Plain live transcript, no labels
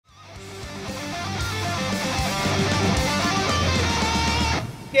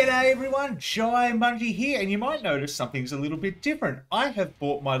G'day everyone, Jaimunji here, and you might notice something's a little bit different. I have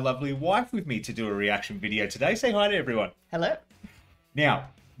brought my lovely wife with me to do a reaction video today. Say hi to everyone. Hello. Now,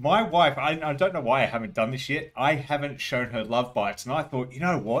 my wife, I don't know why I haven't done this yet. I haven't shown her Love Bites, and I thought, you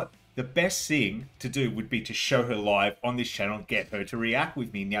know what? The best thing to do would be to show her live on this channel and get her to react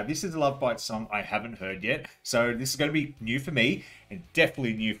with me. Now, this is a Love Bites song I haven't heard yet, so this is going to be new for me and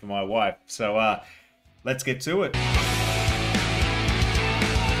definitely new for my wife. So, let's get to it.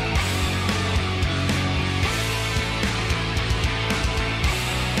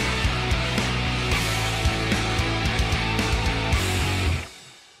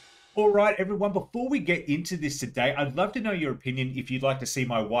 Alright everyone, before we get into this today, I'd love to know your opinion if you'd like to see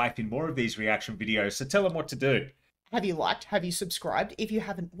my wife in more of these reaction videos, so tell them what to do. Have you liked? Have you subscribed? If you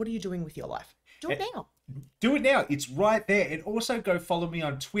haven't, what are you doing with your life? Do it now. Do it now. It's right there. And also go follow me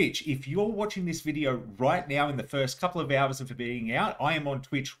on Twitch. If you're watching this video right now in the first couple of hours of it being out, I am on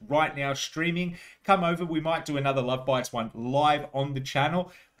Twitch right now streaming. Come over. We might do another Love Bites one live on the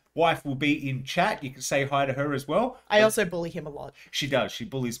channel. Wife will be in chat. You can say hi to her as well. I also bully him a lot. She does. She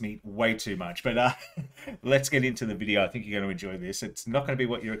bullies me way too much. But let's get into the video. I think you're going to enjoy this. It's not going to be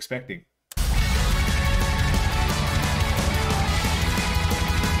what you're expecting.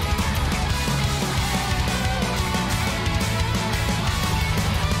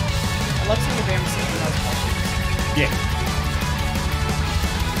 I love seeing the band singing those costumes. Yeah.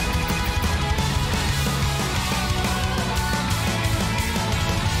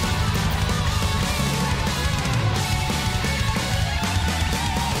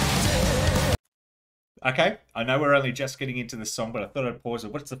 Okay, I know we're only just getting into the song, but I thought I'd pause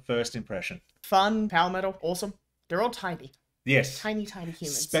it. What's the first impression? Fun, power metal, awesome. They're all tiny. Yes. Tiny, tiny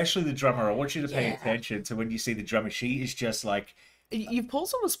humans. Especially the drummer. I want you to pay attention to when you see the drummer. She is just like... You've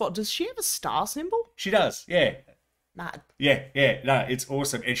paused on the spot. Does she have a star symbol? She does, yeah. Mad. Yeah. No, it's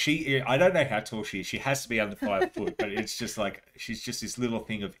awesome. And she, I don't know how tall she is. She has to be under 5 foot, but it's just like, she's just this little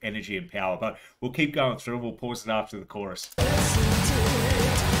thing of energy and power. But we'll keep going through. We'll pause it after the chorus.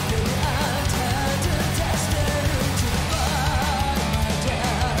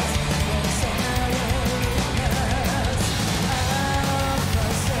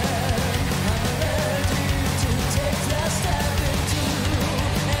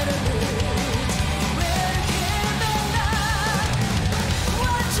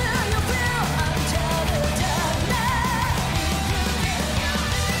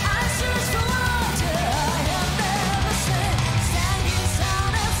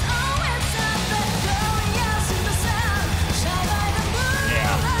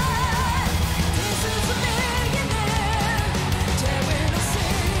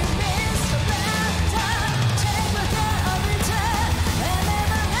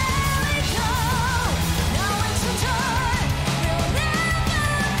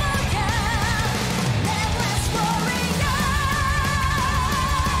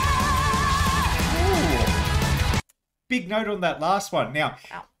 Big note on that last one. Now,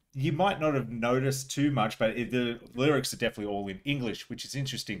 you might not have noticed too much, but the lyrics are definitely all in English, which is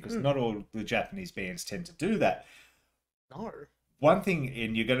interesting because not all the Japanese bands tend to do that. No. One thing,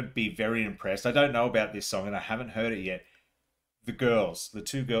 and you're going to be very impressed, I don't know about this song and I haven't heard it yet. The girls, the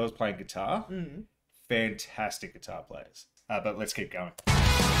two girls playing guitar, fantastic guitar players. But let's keep going.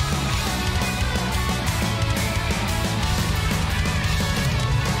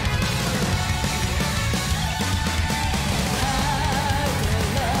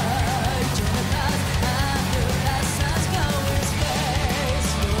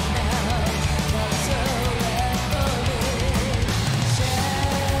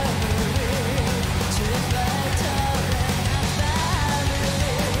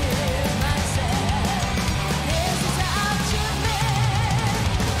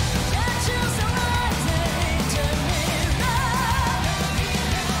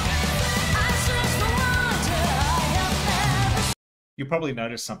 You'll probably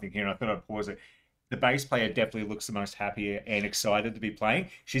notice something here, and I thought I'd pause it. The bass player definitely looks the most happy and excited to be playing.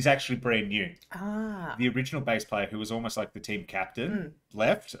 She's actually brand new. Ah. The original bass player, who was almost like the team captain,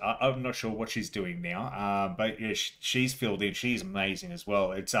 left. I'm not sure what she's doing now, but yeah, she's filled in. She's amazing as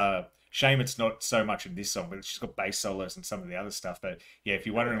well. It's a shame it's not so much in this song, but she's got bass solos and some of the other stuff. But yeah, if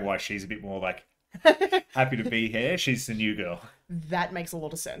you're wondering why she's a bit more like happy to be here, she's the new girl. That makes a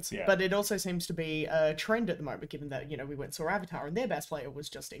lot of sense. Yeah. But it also seems to be a trend at the moment, given that, you know, we went and saw Avatar and their bass player was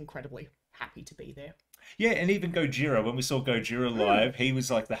just incredibly happy to be there. Yeah, and even Gojira, when we saw Gojira live, he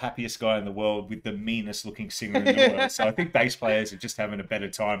was like the happiest guy in the world with the meanest looking singer in the world. So I think bass players are just having a better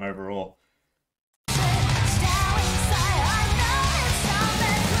time overall.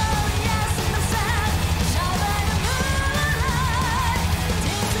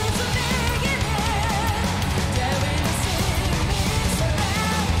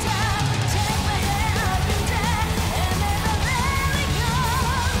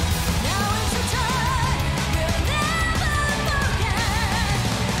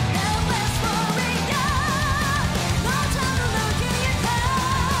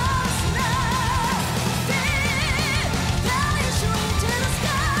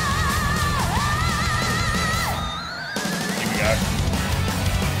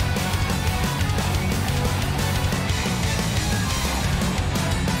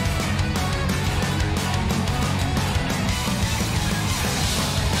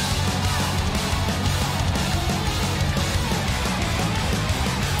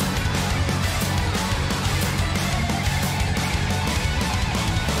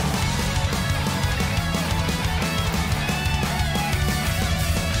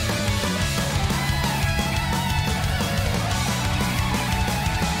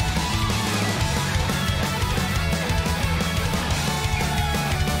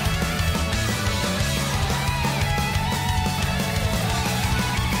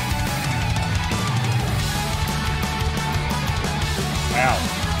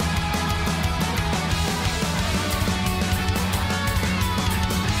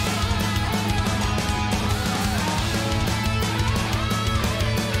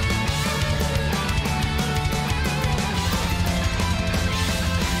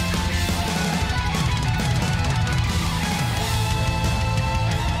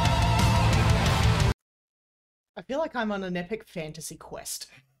 feel like I'm on an epic fantasy quest.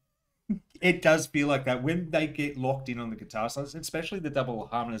 It does feel like that when they get locked in on the guitar solos, especially the double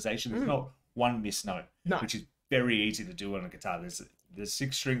harmonization. There's not one miss note, No. which is very easy to do on a guitar. There's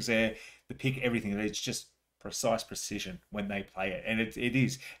 6 strings there, the pick, everything. It's just precise precision when they play it, and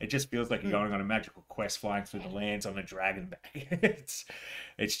it just feels like you're going on a magical quest, flying through the lands on a dragon back.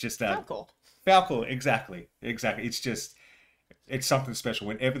 it's just Falcor, exactly. It's something special.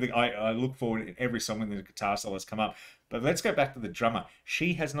 Whenever I look forward in every song when the guitar solos come up. But let's go back to the drummer.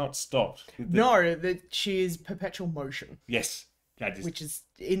 She has not stopped. She is perpetual motion. Yes. Which is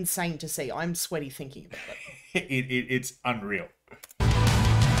insane to see. I'm sweaty thinking about it. It's unreal. And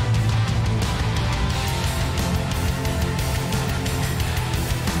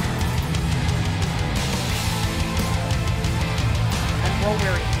we're all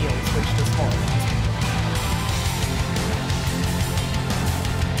wearing heels, which just horrifies me.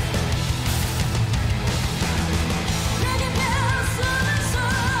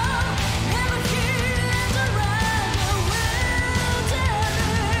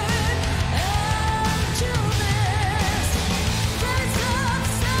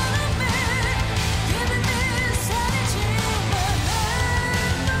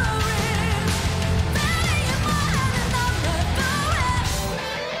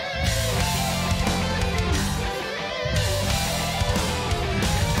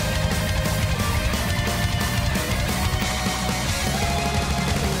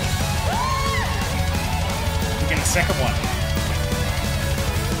 Second one.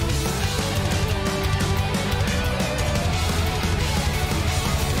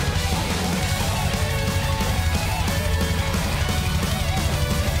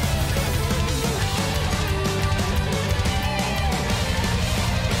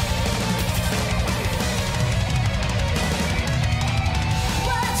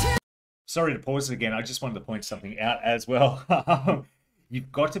 Sorry to pause it again. I just wanted to point something out as well. You've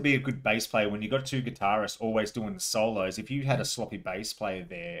got to be a good bass player when you've got 2 guitarists always doing the solos. If you had a sloppy bass player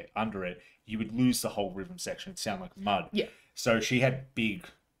there under it, you would lose the whole rhythm section. It'd sound like mud. Yeah. So she had big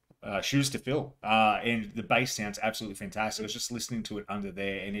shoes to fill. And the bass sounds absolutely fantastic. I was just listening to it under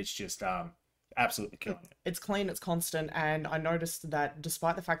there, and it's just absolutely killing it. It's clean, it's constant, and I noticed that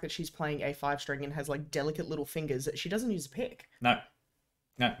despite the fact that she's playing a 5-string and has like delicate little fingers, she doesn't use a pick. No,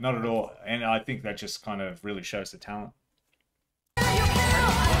 not at all. And I think that just kind of really shows the talent.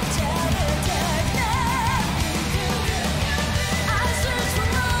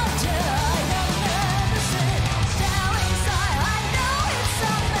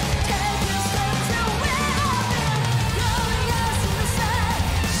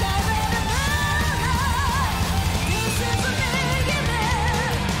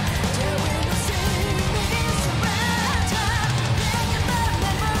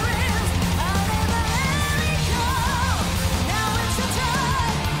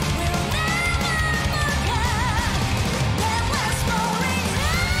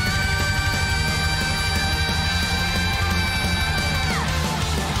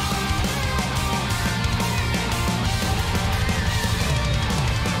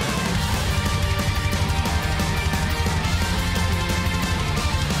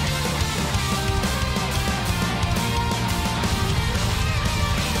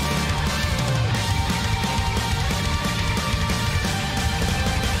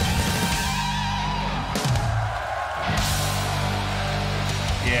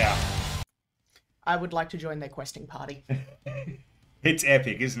 I would like to join their questing party. It's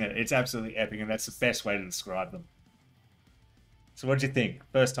epic, isn't it? It's absolutely epic, and that's the best way to describe them. So what do you think?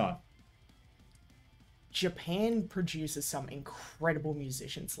 First time? Japan produces some incredible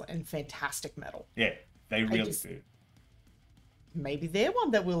musicians and fantastic metal. Yeah, they really do. Maybe they're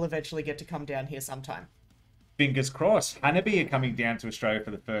one that will eventually get to come down here sometime. Fingers crossed. Hanabi are coming down to Australia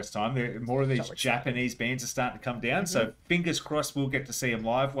for the first time. More of these Japanese bands are starting to come down, so fingers crossed we'll get to see them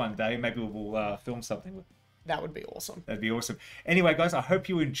live one day. Maybe we'll film something with them. That would be awesome. That'd be awesome. Anyway, guys, I hope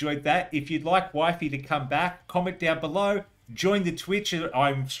you enjoyed that. If you'd like Wifey to come back, comment down below. Join the Twitch.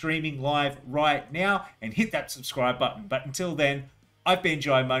 I'm streaming live right now. And hit that subscribe button. But until then, I've been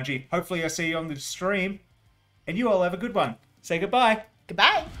Jaimunji. Hopefully I'll see you on the stream. And you all have a good one. Say goodbye.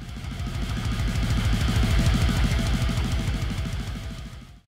 Goodbye.